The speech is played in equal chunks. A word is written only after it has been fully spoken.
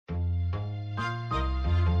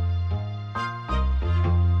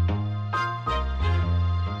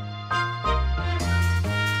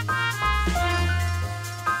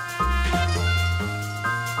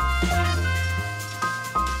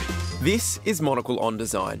This is Monocle on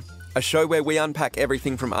Design, a show where we unpack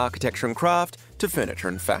everything from architecture and craft to furniture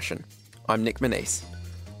and fashion. I'm Nick Manise.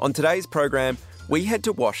 On today's program, we head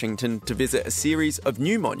to Washington to visit a series of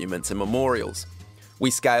new monuments and memorials. We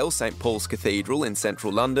scale St Paul's Cathedral in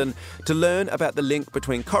central London to learn about the link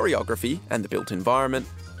between choreography and the built environment.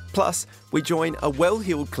 Plus, we join a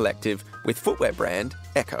well-heeled collective with footwear brand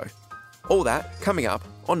Echo. All that coming up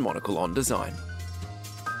on Monocle on Design.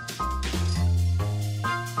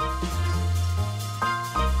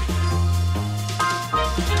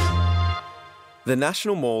 The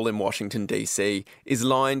National Mall in Washington, D.C. is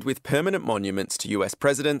lined with permanent monuments to US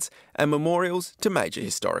presidents and memorials to major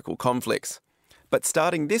historical conflicts. But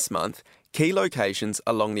starting this month, key locations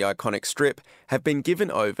along the iconic strip have been given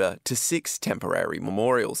over to 6 temporary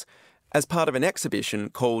memorials as part of an exhibition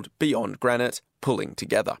called Beyond Granite, Pulling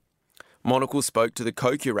Together. Monocle spoke to the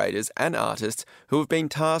co-curators and artists who have been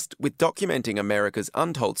tasked with documenting America's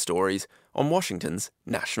untold stories on Washington's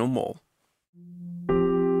National Mall.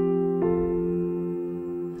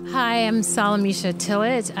 Hi, I'm Salamisha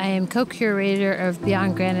Tillett. I am co-curator of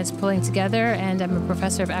Beyond Granite's Pulling Together, and I'm a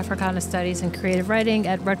professor of Africana Studies and Creative Writing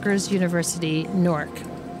at Rutgers University, Newark.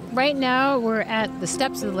 Right now, we're at the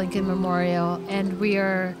steps of the Lincoln Memorial, and we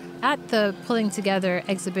are at the Pulling Together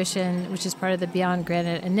exhibition, which is part of the Beyond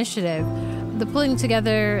Granite initiative. The Pulling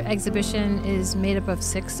Together exhibition is made up of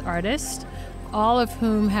 6 artists, all of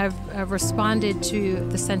whom have responded to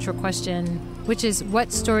the central question, which is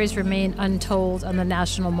what stories remain untold on the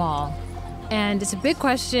National Mall. And it's a big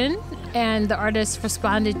question, and the artists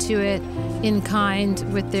responded to it in kind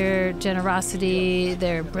with their generosity,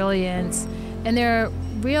 their brilliance, and their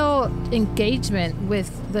real engagement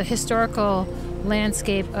with the historical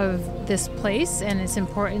landscape of this place and its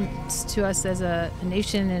importance to us as a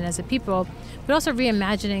nation and as a people, but also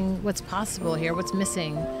reimagining what's possible here, what's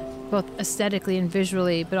missing, both aesthetically and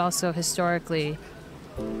visually, but also historically.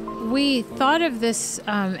 We thought of this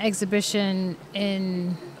exhibition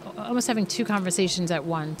in almost having 2 conversations at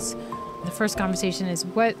once. The first conversation is,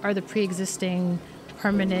 what are the pre-existing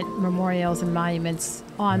permanent memorials and monuments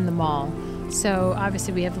on the mall? So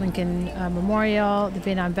obviously we have Lincoln Memorial, the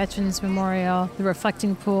Vietnam Veterans Memorial, the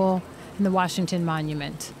Reflecting Pool, and the Washington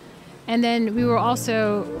Monument. And then we were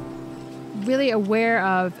also really aware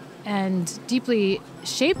of and deeply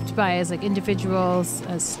shaped by, as like individuals,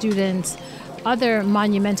 as students, other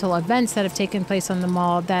monumental events that have taken place on the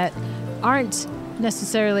mall that aren't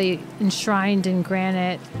necessarily enshrined in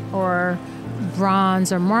granite or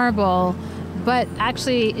bronze or marble, but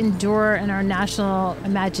actually endure in our national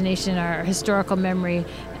imagination, our historical memory,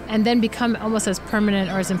 and then become almost as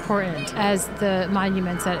permanent or as important as the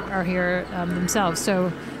monuments that are here themselves.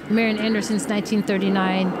 So Marian Anderson's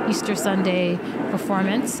 1939 Easter Sunday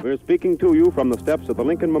performance. We're speaking to you from the steps of the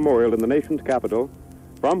Lincoln Memorial in the nation's capital,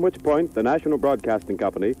 from which point the National Broadcasting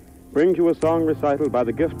Company brings you a song recital by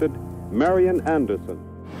the gifted Marian Anderson.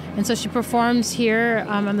 And so she performs here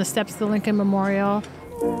on the steps of the Lincoln Memorial.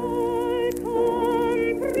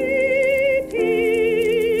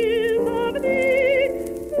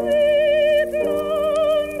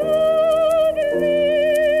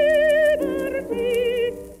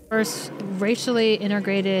 First racially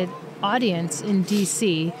integrated audience in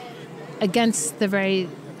D.C. against the very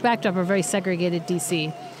backdrop of a very segregated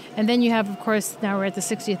D.C. And then you have, of course, now we're at the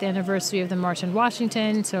 60th anniversary of the March on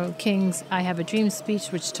Washington, so King's I Have a Dream speech,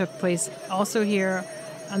 which took place also here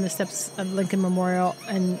on the steps of Lincoln Memorial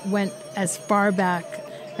and went as far back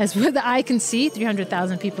as what the eye can see.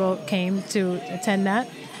 300,000 people came to attend that.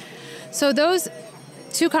 So those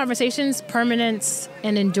 2 conversations, permanence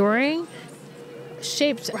and enduring,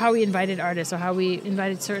 shaped how we invited artists, or how we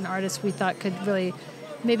invited certain artists we thought could really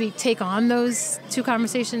maybe take on those 2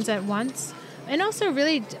 conversations at once, and also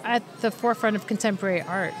really at the forefront of contemporary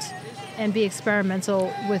art and be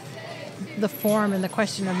experimental with the form and the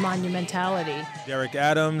question of monumentality. Derek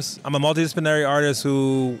Adams. I'm a multidisciplinary artist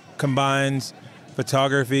who combines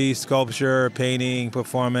photography, sculpture, painting,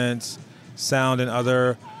 performance, sound, and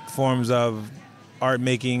other forms of art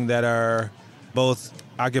making that are both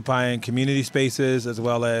occupying community spaces as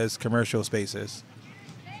well as commercial spaces.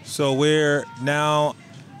 So we're now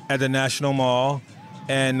at the National Mall,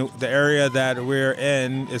 and the area that we're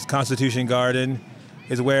in is Constitution Garden,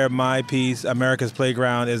 is where my piece, America's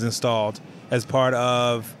Playground, is installed as part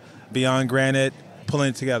of Beyond Granite,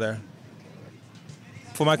 Pulling Together.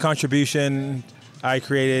 For my contribution, I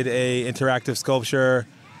created an interactive sculpture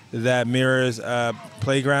that mirrors a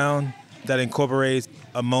playground that incorporates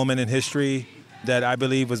a moment in history that I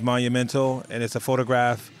believe was monumental, and it's a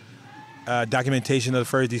photograph, documentation of the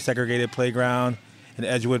first desegregated playground in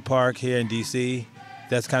Edgewood Park here in D.C.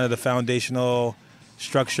 That's kind of the foundational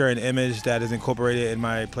structure and image that is incorporated in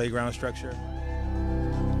my playground structure.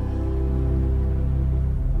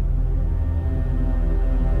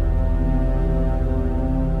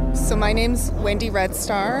 So my name's Wendy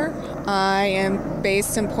Redstar. I am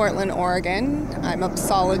based in Portland, Oregon. I'm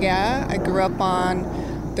Upsalaga. I grew up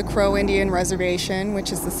on the Crow Indian Reservation,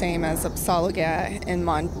 which is the same as Upsalaga in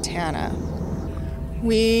Montana.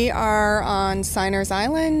 We are on Signers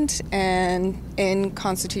Island and in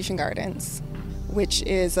Constitution Gardens, which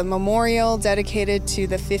is a memorial dedicated to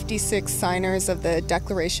the 56 signers of the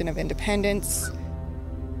Declaration of Independence.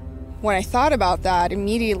 When I thought about that,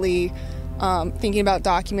 immediately thinking about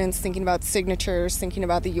documents, thinking about signatures, thinking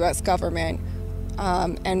about the U.S. government,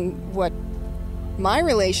 and what my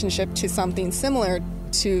relationship to something similar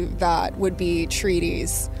to that would be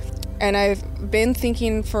treaties. And I've been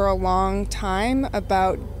thinking for a long time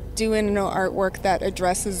about doing an artwork that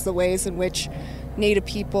addresses the ways in which Native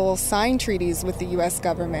people sign treaties with the U.S.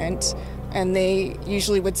 government, and they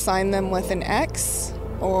usually would sign them with an X,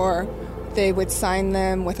 or they would sign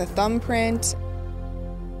them with a thumbprint.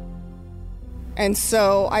 And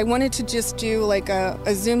so I wanted to just do like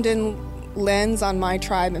a zoomed-in lens on my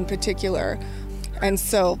tribe in particular. And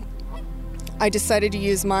so I decided to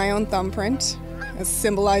use my own thumbprint as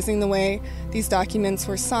symbolizing the way these documents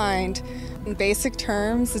were signed. In basic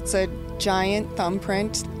terms, it's a giant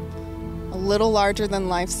thumbprint, a little larger than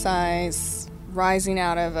life size, rising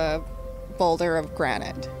out of a boulder of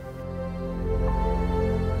granite.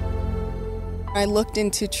 I looked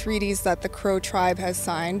into treaties that the Crow tribe has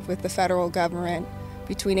signed with the federal government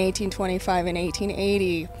between 1825 and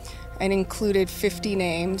 1880 and included 50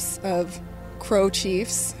 names of Crow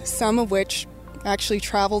chiefs, some of which actually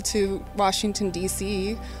traveled to Washington,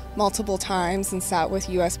 D.C. multiple times and sat with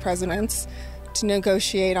U.S. presidents to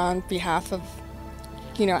negotiate on behalf of,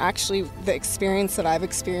 actually the experience that I've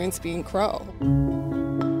experienced being Crow.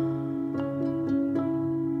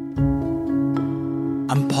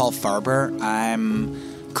 I'm Paul Farber.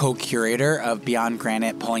 I'm co-curator of Beyond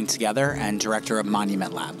Granite Pulling Together and director of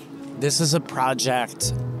Monument Lab. This is a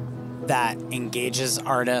project that engages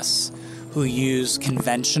artists who use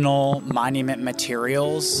conventional monument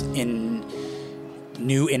materials in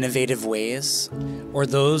new, innovative ways, or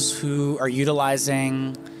those who are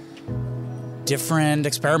utilizing different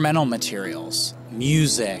experimental materials,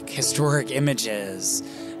 music, historic images,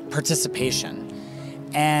 participation.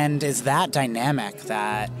 And is that dynamic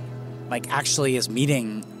that actually is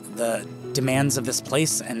meeting the demands of this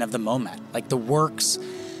place and of the moment. The works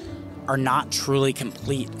are not truly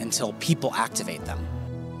complete until people activate them.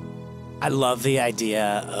 I love the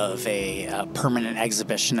idea of a permanent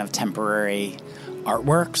exhibition of temporary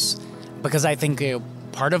artworks because I think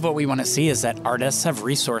part of what we want to see is that artists have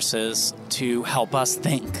resources to help us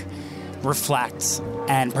think, reflect,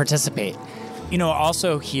 and participate.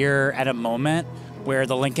 Also here at a moment where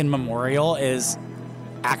the Lincoln Memorial is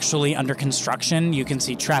actually under construction. You can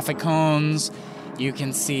see traffic cones, you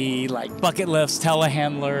can see bucket lifts,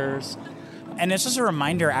 telehandlers. And it's just a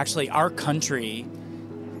reminder, actually, our country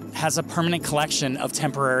has a permanent collection of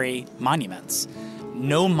temporary monuments.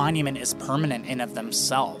 No monument is permanent in of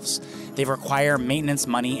themselves. They require maintenance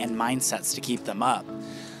money and mindsets to keep them up.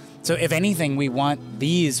 So if anything, we want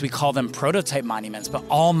these, we call them prototype monuments, but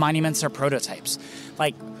all monuments are prototypes.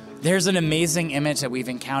 There's an amazing image that we've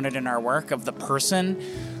encountered in our work of the person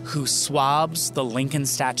who swabs the Lincoln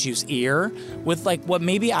statue's ear with what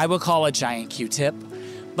maybe I would call a giant Q-tip.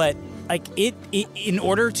 But it in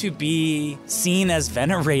order to be seen as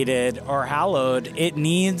venerated or hallowed, it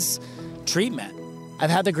needs treatment.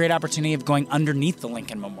 I've had the great opportunity of going underneath the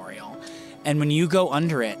Lincoln Memorial. And when you go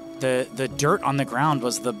under it, the dirt on the ground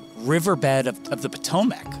was the riverbed of the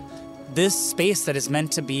Potomac. This space that is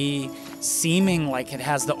meant to be seeming like it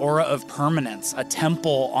has the aura of permanence, a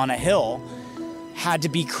temple on a hill, had to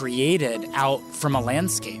be created out from a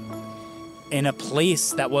landscape in a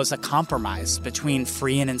place that was a compromise between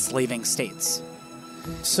free and enslaving states.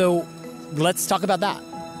 So let's talk about that.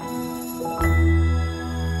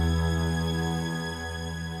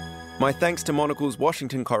 My thanks to Monocle's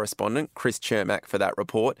Washington correspondent, Chris Chermak, for that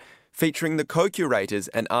report, featuring the co-curators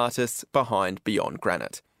and artists behind Beyond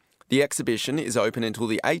Granite. The exhibition is open until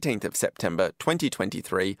the 18th of September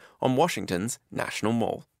 2023 on Washington's National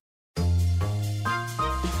Mall.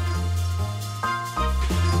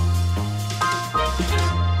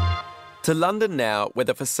 To London now, where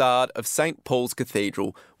the facade of St Paul's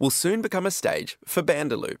Cathedral will soon become a stage for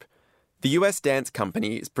Bandaloop. The US dance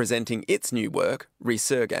company is presenting its new work,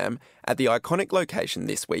 Resurgam, at the iconic location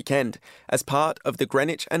this weekend as part of the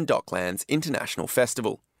Greenwich and Docklands International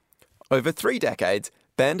Festival. Over 3 decades,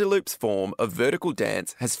 Bandaloop's form of vertical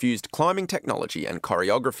dance has fused climbing technology and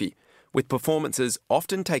choreography, with performances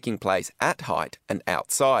often taking place at height and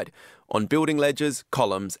outside, on building ledges,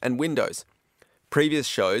 columns and windows. Previous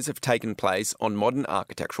shows have taken place on modern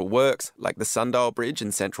architectural works like the Sundial Bridge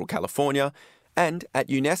in central California and at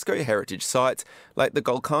UNESCO heritage sites like the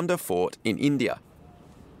Golconda Fort in India.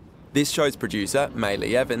 This show's producer,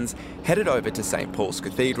 Maylee Evans, headed over to St Paul's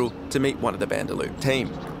Cathedral to meet one of the Bandaloop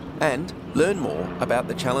team and learn more about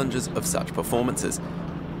the challenges of such performances.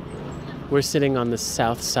 We're sitting on the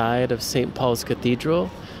south side of St Paul's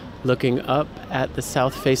Cathedral, looking up at the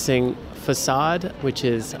south-facing facade, which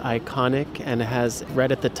is iconic and has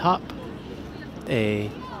right at the top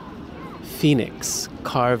a phoenix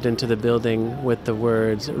carved into the building with the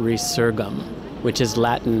words resurgam, which is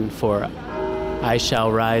Latin for I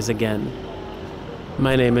shall rise again.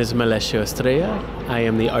 My name is Malesio Estrella. I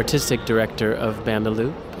am the artistic director of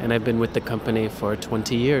Bandaloop, and I've been with the company for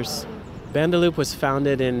 20 years. Bandaloop was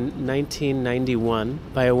founded in 1991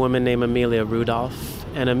 by a woman named Amelia Rudolph.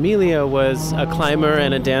 And Amelia was a climber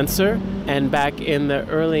and a dancer. And back in the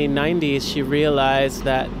early 90s, she realized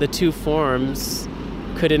that the two forms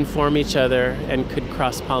could inform each other and could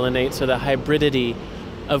cross-pollinate. So the hybridity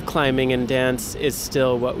of climbing and dance is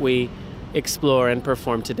still what we explore and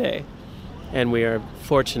perform today. And we are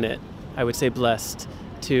fortunate, I would say blessed,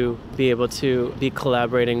 to be able to be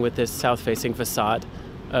collaborating with this south-facing facade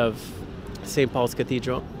of St. Paul's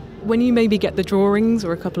Cathedral. When you maybe get the drawings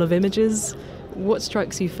or a couple of images, what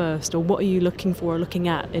strikes you first, or what are you looking for or looking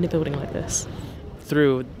at in a building like this?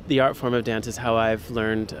 Through the art form of dance is how I've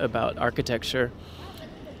learned about architecture.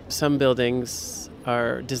 Some buildings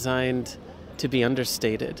are designed to be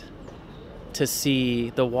understated, to see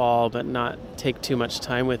the wall but not take too much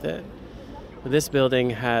time with it. This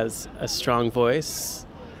building has a strong voice.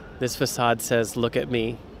 This facade says, look at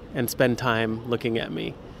me, and spend time looking at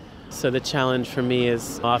me. So the challenge for me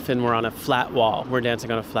is often we're on a flat wall. We're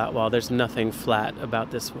dancing on a flat wall. There's nothing flat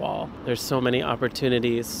about this wall. There's so many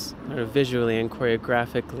opportunities visually and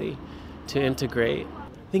choreographically to integrate.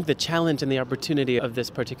 I think the challenge and the opportunity of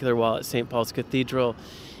this particular wall at St. Paul's Cathedral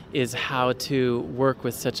is how to work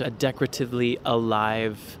with such a decoratively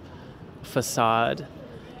alive facade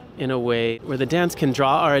in a way where the dance can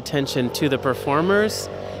draw our attention to the performers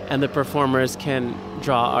and the performers can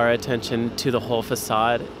draw our attention to the whole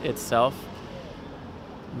facade itself.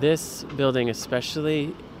 This building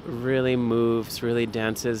especially really moves, really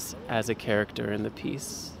dances as a character in the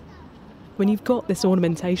piece. When you've got this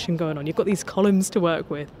ornamentation going on, you've got these columns to work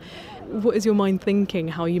with, what is your mind thinking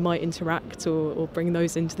how you might interact or bring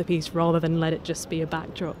those into the piece rather than let it just be a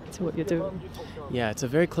backdrop to what you're doing? Yeah, it's a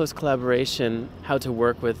very close collaboration, how to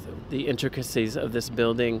work with the intricacies of this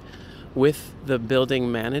building, with the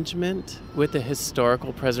building management, with the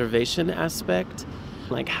historical preservation aspect.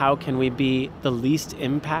 Like, how can we be the least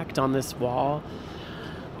impact on this wall?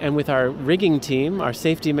 And with our rigging team, our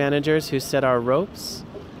safety managers who set our ropes,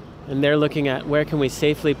 and they're looking at where can we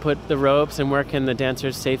safely put the ropes and where can the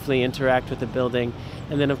dancers safely interact with the building.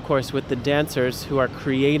 And then, of course, with the dancers who are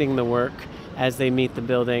creating the work as they meet the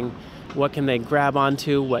building, what can they grab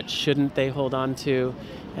onto, what shouldn't they hold on to,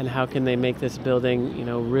 and how can they make this building,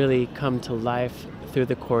 really come to life through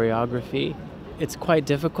the choreography. It's quite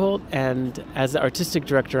difficult, and as the artistic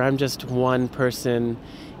director, I'm just one person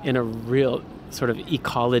in a real sort of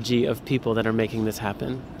ecology of people that are making this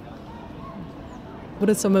happen. What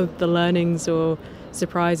are some of the learnings or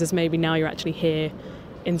surprises maybe now you're actually here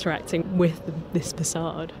interacting with this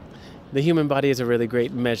facade? The human body is a really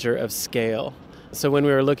great measure of scale. So when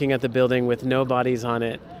we were looking at the building with no bodies on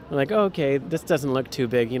it, we're like, oh, okay, this doesn't look too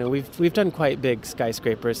big. We've done quite big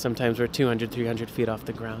skyscrapers. Sometimes we're 200, 300 feet off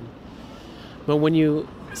the ground. But when you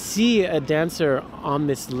see a dancer on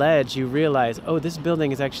this ledge, you realize, oh, this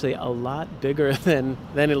building is actually a lot bigger than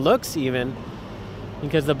it looks even,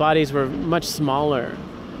 because the bodies were much smaller.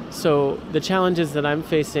 So the challenges that I'm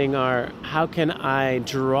facing are, how can I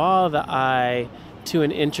draw the eye to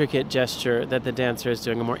an intricate gesture that the dancer is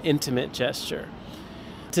doing, a more intimate gesture?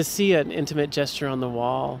 To see an intimate gesture on the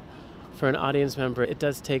wall for an audience member, it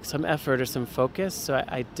does take some effort or some focus. So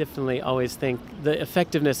I definitely always think the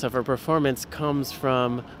effectiveness of a performance comes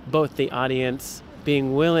from both the audience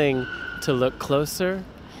being willing to look closer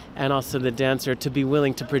and also the dancer to be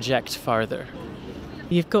willing to project farther.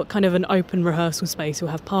 You've got kind of an open rehearsal space.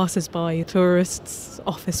 You'll have passers-by, tourists,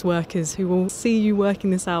 office workers who will see you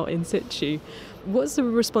working this out in situ. What's the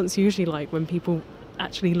response usually like when people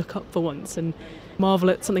actually look up for once and marvel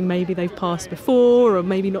at something maybe they've passed before or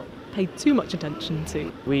maybe not paid too much attention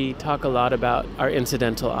to? We talk a lot about our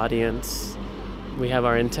incidental audience. We have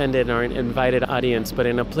our intended and our invited audience, but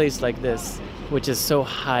in a place like this, which is so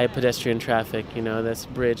high pedestrian traffic. You know, this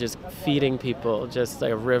bridge is feeding people, just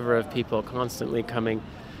like a river of people constantly coming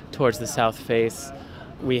towards the south face.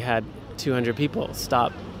 We had 200 people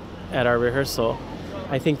stop at our rehearsal.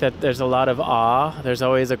 I think that there's a lot of awe. There's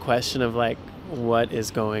always a question of like, what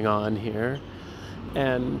is going on here?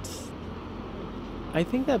 And I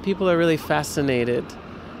think that people are really fascinated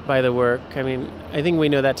by the work. I mean, I think we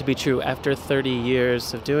know that to be true after 30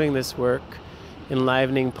 years of doing this work,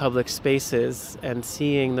 enlivening public spaces and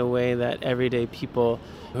seeing the way that everyday people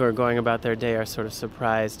who are going about their day are sort of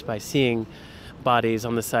surprised by seeing bodies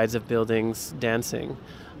on the sides of buildings dancing.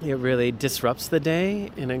 It really disrupts the day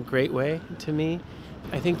in a great way to me.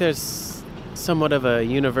 I think there's somewhat of a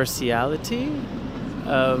universality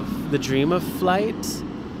of the dream of flight,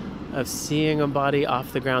 of seeing a body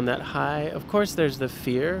off the ground that high. Of course, there's the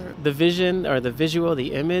fear. The vision or the visual,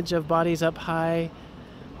 the image of bodies up high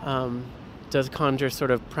does conjure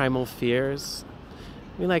sort of primal fears.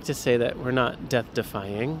 We like to say that we're not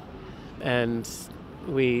death-defying, and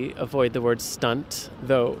we avoid the word stunt,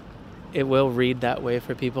 though it will read that way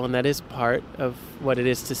for people, and that is part of what it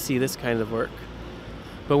is to see this kind of work.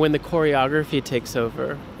 But when the choreography takes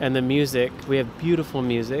over and the music, we have beautiful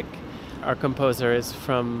music. Our composer is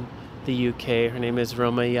from the UK. Her name is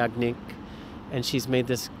Roma Yagnik, and she's made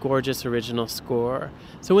this gorgeous original score.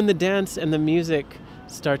 So when the dance and the music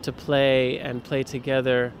start to play and play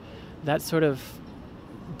together, that sort of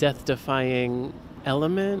death-defying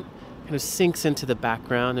element kind of sinks into the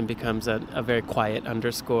background and becomes a very quiet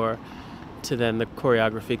underscore to then the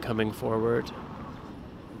choreography coming forward.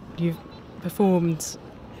 You've performed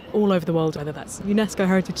all over the world, whether that's UNESCO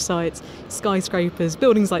heritage sites, skyscrapers,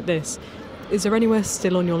 buildings like this. Is there anywhere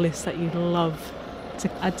still on your list that you'd love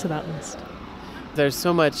to add to that list? There's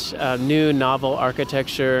so much new novel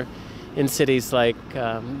architecture in cities like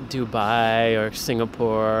Dubai or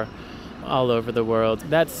Singapore, all over the world.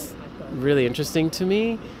 That's really interesting to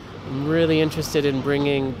me. I'm really interested in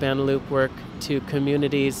bringing Bandaloop work to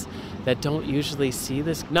communities that don't usually see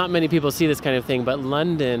this. Not many people see this kind of thing, but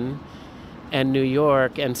London and New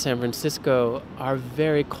York and San Francisco are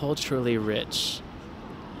very culturally rich.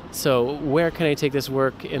 So where can I take this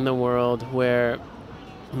work in the world where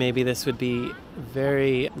maybe this would be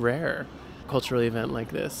very rare, cultural event like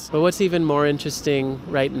this? But what's even more interesting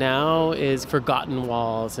right now is forgotten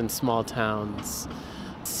walls in small towns,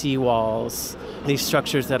 seawalls, these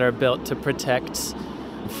structures that are built to protect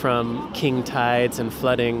from king tides and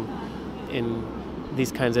flooding in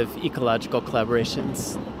these kinds of ecological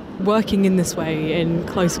collaborations. Working in this way, in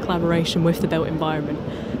close collaboration with the built environment,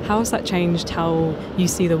 how has that changed how you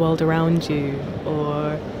see the world around you,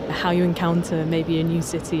 or how you encounter maybe a new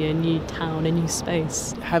city, a new town, a new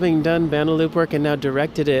space? Having done Bandaloop work and now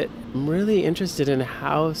directed it, I'm really interested in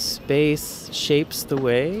how space shapes the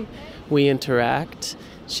way we interact,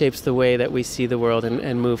 shapes the way that we see the world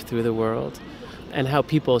and move through the world, and how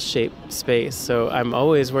people shape space. So I'm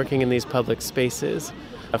always working in these public spaces.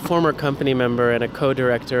 A former company member and a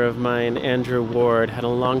co-director of mine, Andrew Ward, had a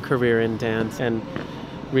long career in dance and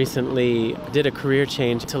recently did a career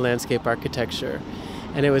change to landscape architecture.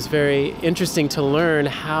 And it was very interesting to learn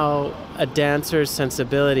how a dancer's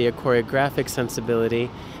sensibility, a choreographic sensibility,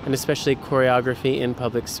 and especially choreography in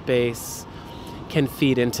public space can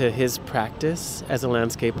feed into his practice as a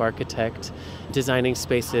landscape architect, designing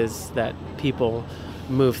spaces that people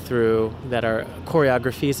move through that are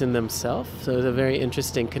choreographies in themselves. So it was a very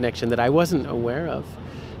interesting connection that I wasn't aware of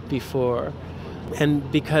before.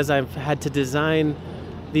 And because I've had to design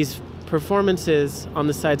these performances on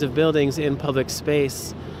the sides of buildings in public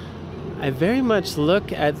space, I very much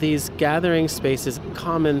look at these gathering spaces,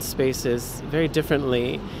 common spaces, very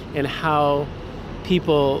differently in how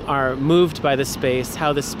people are moved by the space,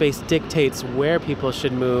 how the space dictates where people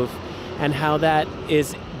should move, and how that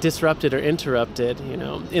is disrupted or interrupted,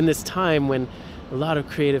 in this time when a lot of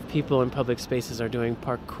creative people in public spaces are doing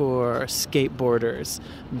parkour, skateboarders,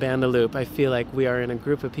 Bandaloop. I feel like we are in a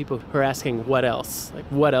group of people who are asking what else? Like,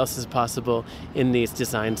 what else is possible in these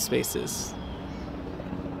designed spaces?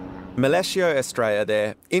 Melesio Estrella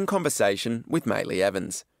there, in conversation with Maylee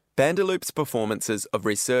Evans. Bandaloop's performances of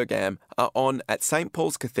Resurgam are on at St.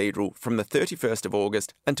 Paul's Cathedral from the 31st of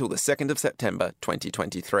August until the 2nd of September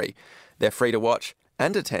 2023. They're free to watch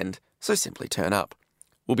and attend, so simply turn up.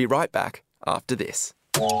 We'll be right back after this.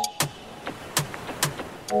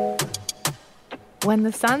 When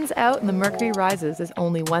the sun's out and the mercury rises, there's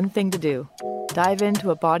only one thing to do. Dive into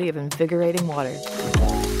a body of invigorating water.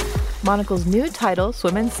 Monocle's new title,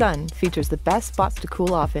 Swim in Sun, features the best spots to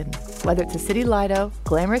cool off in. Whether it's a city lido,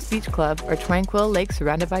 glamorous beach club, or tranquil lake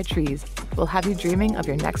surrounded by trees, we'll have you dreaming of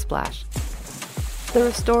your next splash. The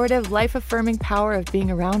restorative, life-affirming power of being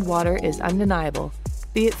around water is undeniable,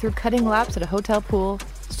 be it through cutting laps at a hotel pool,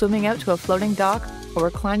 swimming out to a floating dock, or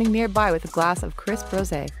reclining nearby with a glass of crisp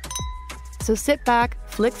rosé. So sit back,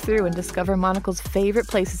 flick through, and discover Monocle's favorite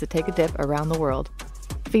places to take a dip around the world.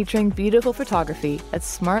 Featuring beautiful photography, a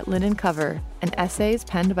smart linen cover, and essays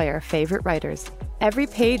penned by our favorite writers. Every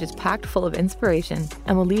page is packed full of inspiration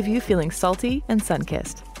and will leave you feeling salty and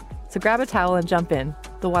sun-kissed. So grab a towel and jump in.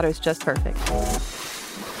 The water's just perfect.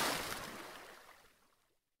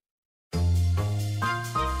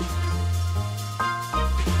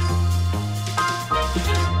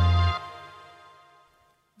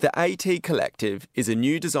 The AT Kollektive is a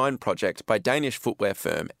new design project by Danish footwear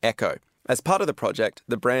firm Echo. As part of the project,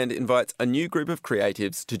 the brand invites a new group of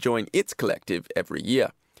creatives to join its collective every year.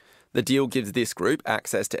 The deal gives this group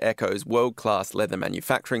access to Echo's world-class leather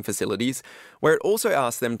manufacturing facilities, where it also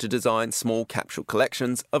asks them to design small capsule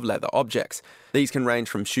collections of leather objects. These can range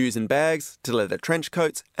from shoes and bags to leather trench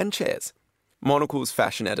coats and chairs. Monocle's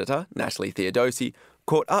fashion editor, Natalie Theodosi,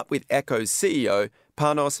 caught up with Echo's CEO,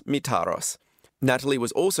 Panos Mitaros. Natalie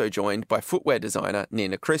was also joined by footwear designer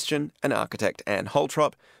Nina Christian and architect Anne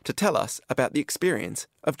Holtrop to tell us about the experience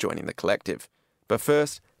of joining the collective. But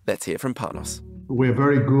first, let's hear from Panos. We're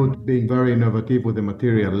very good being very innovative with the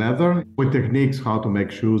material leather, with techniques how to make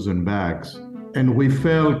shoes and bags. And we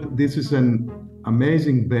felt this is an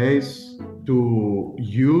amazing base to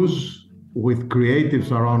use with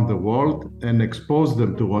creatives around the world and expose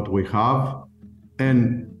them to what we have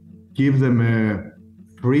and give them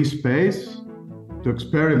a free space to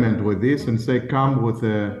experiment with this and say, come with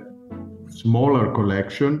a smaller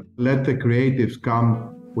collection. Let the creatives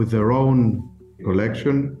come with their own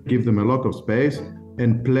collection, give them a lot of space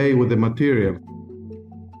and play with the material.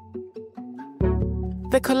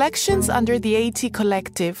 The collections under the AT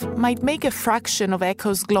Kollektive might make a fraction of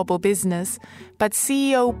Echo's global business, but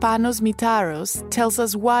CEO Panos Mitaros tells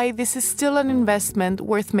us why this is still an investment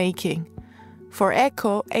worth making. For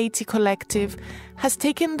Echo, AT Kollektive has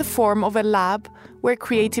taken the form of a lab where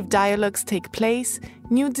creative dialogues take place,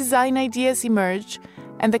 new design ideas emerge,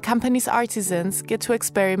 and the company's artisans get to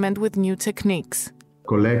experiment with new techniques.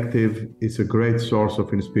 Kollektive is a great source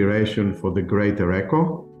of inspiration for the greater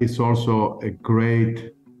Echo. It's also a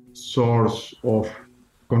great source of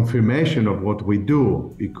confirmation of what we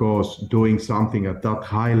do, because doing something at that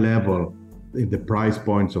high level in the price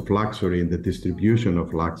points of luxury, in the distribution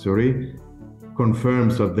of luxury,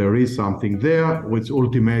 confirms that there is something there, which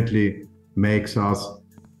ultimately makes us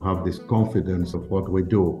have this confidence of what we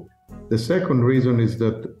do. The second reason is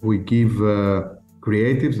that we give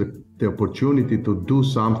creatives the opportunity to do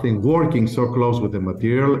something, working so close with the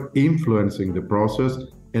material, influencing the process,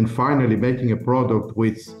 and finally making a product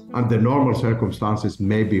which, under normal circumstances,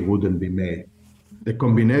 maybe wouldn't be made. The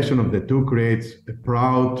combination of the two creates a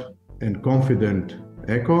proud and confident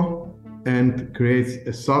Echo and creates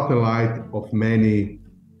a satellite of many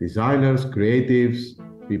designers, creatives,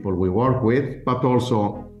 people we work with, but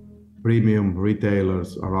also premium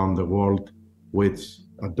retailers around the world which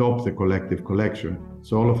adopt the Kollektive collection.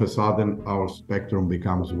 So all of a sudden, our spectrum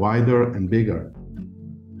becomes wider and bigger.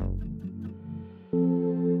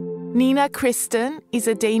 Nina Christian is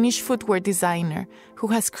a Danish footwear designer who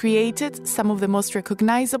has created some of the most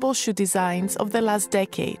recognizable shoe designs of the last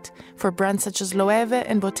decade for brands such as Loewe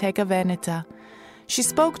and Bottega Veneta. She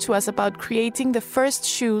spoke to us about creating the first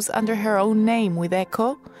shoes under her own name with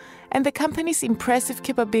Echo and the company's impressive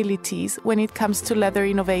capabilities when it comes to leather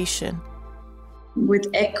innovation. With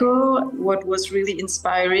Echo, what was really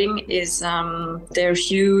inspiring is their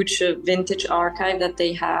huge vintage archive that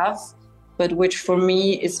they have, but which for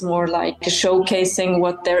me is more like showcasing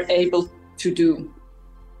what they're able to do.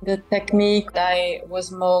 The technique I was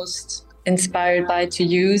most inspired by to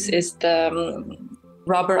use is the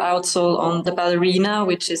rubber outsole on the ballerina,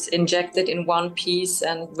 which is injected in one piece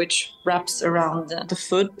and which wraps around the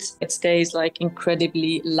foot. It stays like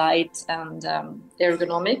incredibly light and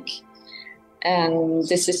ergonomic. And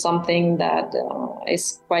this is something that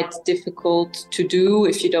is quite difficult to do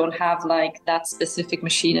if you don't have like that specific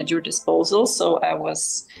machine at your disposal. So I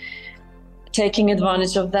was taking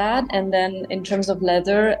advantage of that. And then in terms of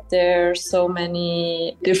leather, there are so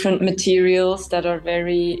many different materials that are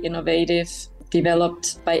very innovative,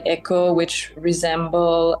 developed by Echo, which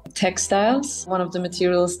resemble textiles. One of the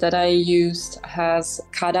materials that I used has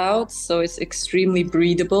cutouts, so it's extremely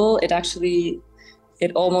breathable.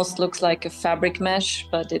 It almost looks like a fabric mesh,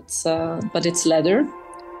 but it's leather.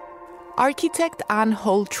 Architect Anne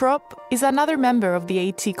Holtrop is another member of the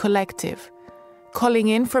AT Kollektive. Calling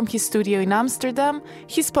in from his studio in Amsterdam,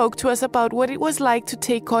 he spoke to us about what it was like to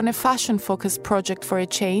take on a fashion-focused project for a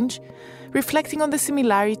change, reflecting on the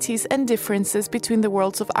similarities and differences between the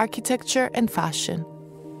worlds of architecture and fashion.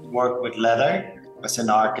 Work with leather, as in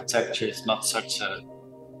architecture is not such a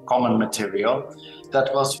common material.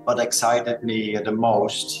 That was what excited me the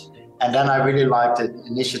most. And then I really liked the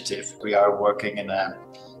initiative. We are working in a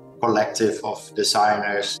collective of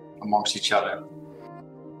designers amongst each other.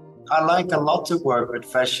 I like a lot to work with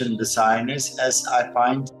fashion designers, as I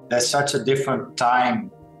find there's such a different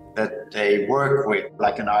time that they work with.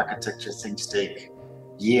 Like in architecture, things take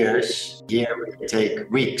years. Here it take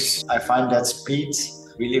weeks. I find that speed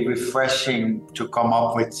really refreshing to come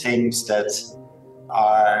up with things that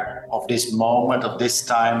are of this moment, of this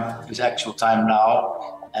time, this actual time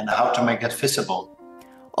now, and how to make that visible.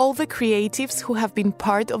 All the creatives who have been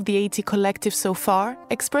part of the AT Kollektive so far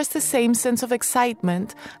express the same sense of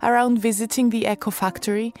excitement around visiting the Eco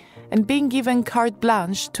Factory and being given carte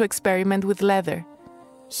blanche to experiment with leather.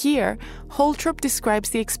 Here, Holtrop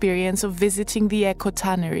describes the experience of visiting the Eco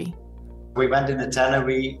Tannery. We went in the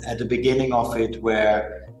tannery at the beginning of it,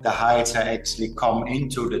 where the hides are actually come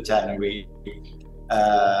into the tannery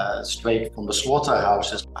straight from the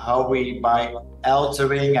slaughterhouses. How we, by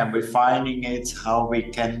altering and refining it, how we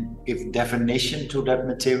can give definition to that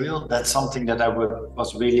material. That's something that I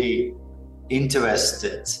was really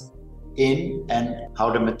interested in, and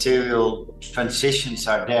how the material transitions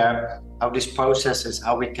are there, how these processes,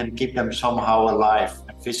 how we can keep them somehow alive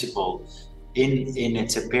and visible in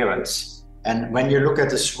its appearance. And when you look at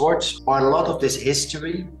the swatch, a lot of this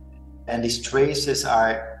history and these traces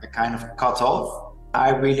are kind of cut off.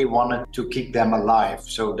 I really wanted to keep them alive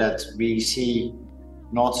so that we see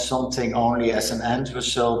not something only as an end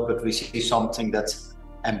result, but we see something that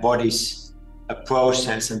embodies a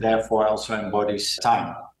process and therefore also embodies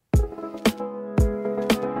time.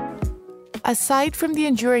 Aside from the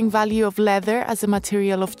enduring value of leather as a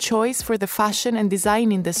material of choice for the fashion and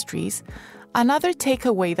design industries, another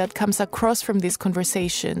takeaway that comes across from these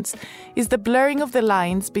conversations is the blurring of the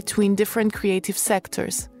lines between different creative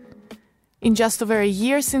sectors. In just over a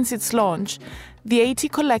year since its launch, the AT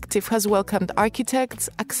Kollektive has welcomed architects,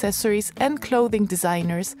 accessories, and clothing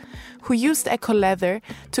designers who used eco-leather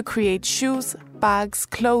to create shoes, bags,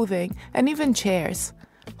 clothing, and even chairs.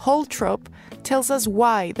 Holtrop tells us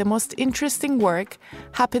why the most interesting work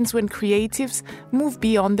happens when creatives move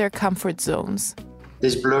beyond their comfort zones.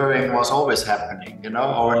 This blurring was always happening,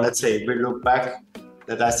 or let's say if we look back,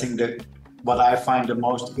 that I think that what I find the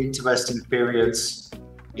most interesting periods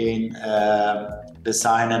in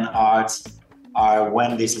design and art are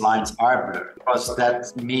when these lines are blurred, because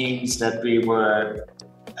that means that we were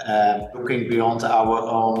looking beyond our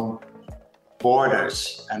own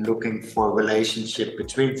borders and looking for relationship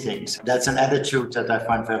between things. That's an attitude that I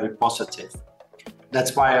find very positive.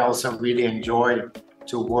 That's why I also really enjoy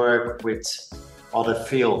to work with other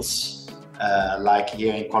fields, like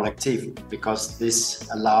here in Kollektive, because this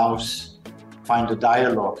allows find a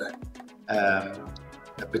dialogue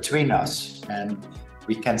between us, and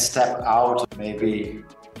we can step out maybe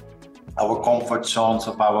our comfort zones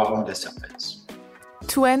of our own disciplines.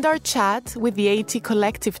 To end our chat with the AT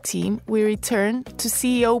Kollektive team, we return to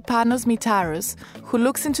CEO Panos Mitaros, who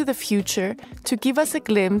looks into the future to give us a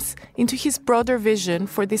glimpse into his broader vision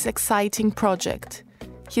for this exciting project.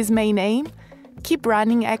 His main aim? Keep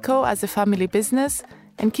running Eco as a family business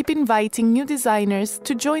and keep inviting new designers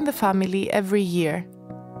to join the family every year.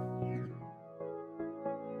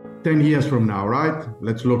 10 years from now, right?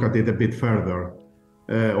 Let's look at it a bit further.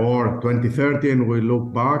 Or 2030, and we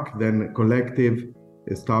look back, then Kollektive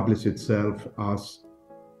established itself as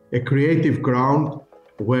a creative ground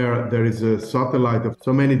where there is a satellite of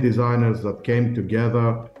so many designers that came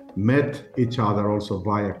together, met each other also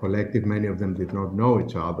via Kollektive. Many of them did not know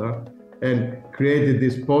each other, and created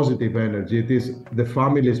this positive energy. The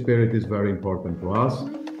family spirit is very important to us.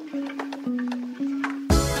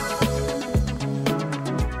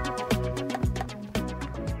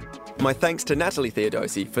 My thanks to Natalie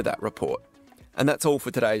Theodosi for that report. And that's all for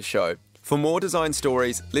today's show. For more design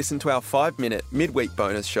stories, listen to our 5-minute midweek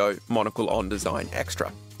bonus show, Monocle on Design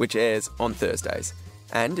Extra, which airs on Thursdays.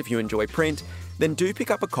 And if you enjoy print, then do pick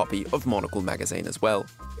up a copy of Monocle magazine as well.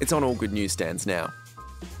 It's on all good newsstands now.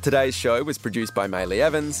 Today's show was produced by Maylee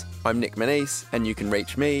Evans. I'm Nick Manise, and you can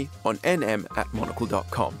reach me on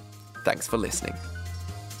nm@monocle.com. Thanks for listening.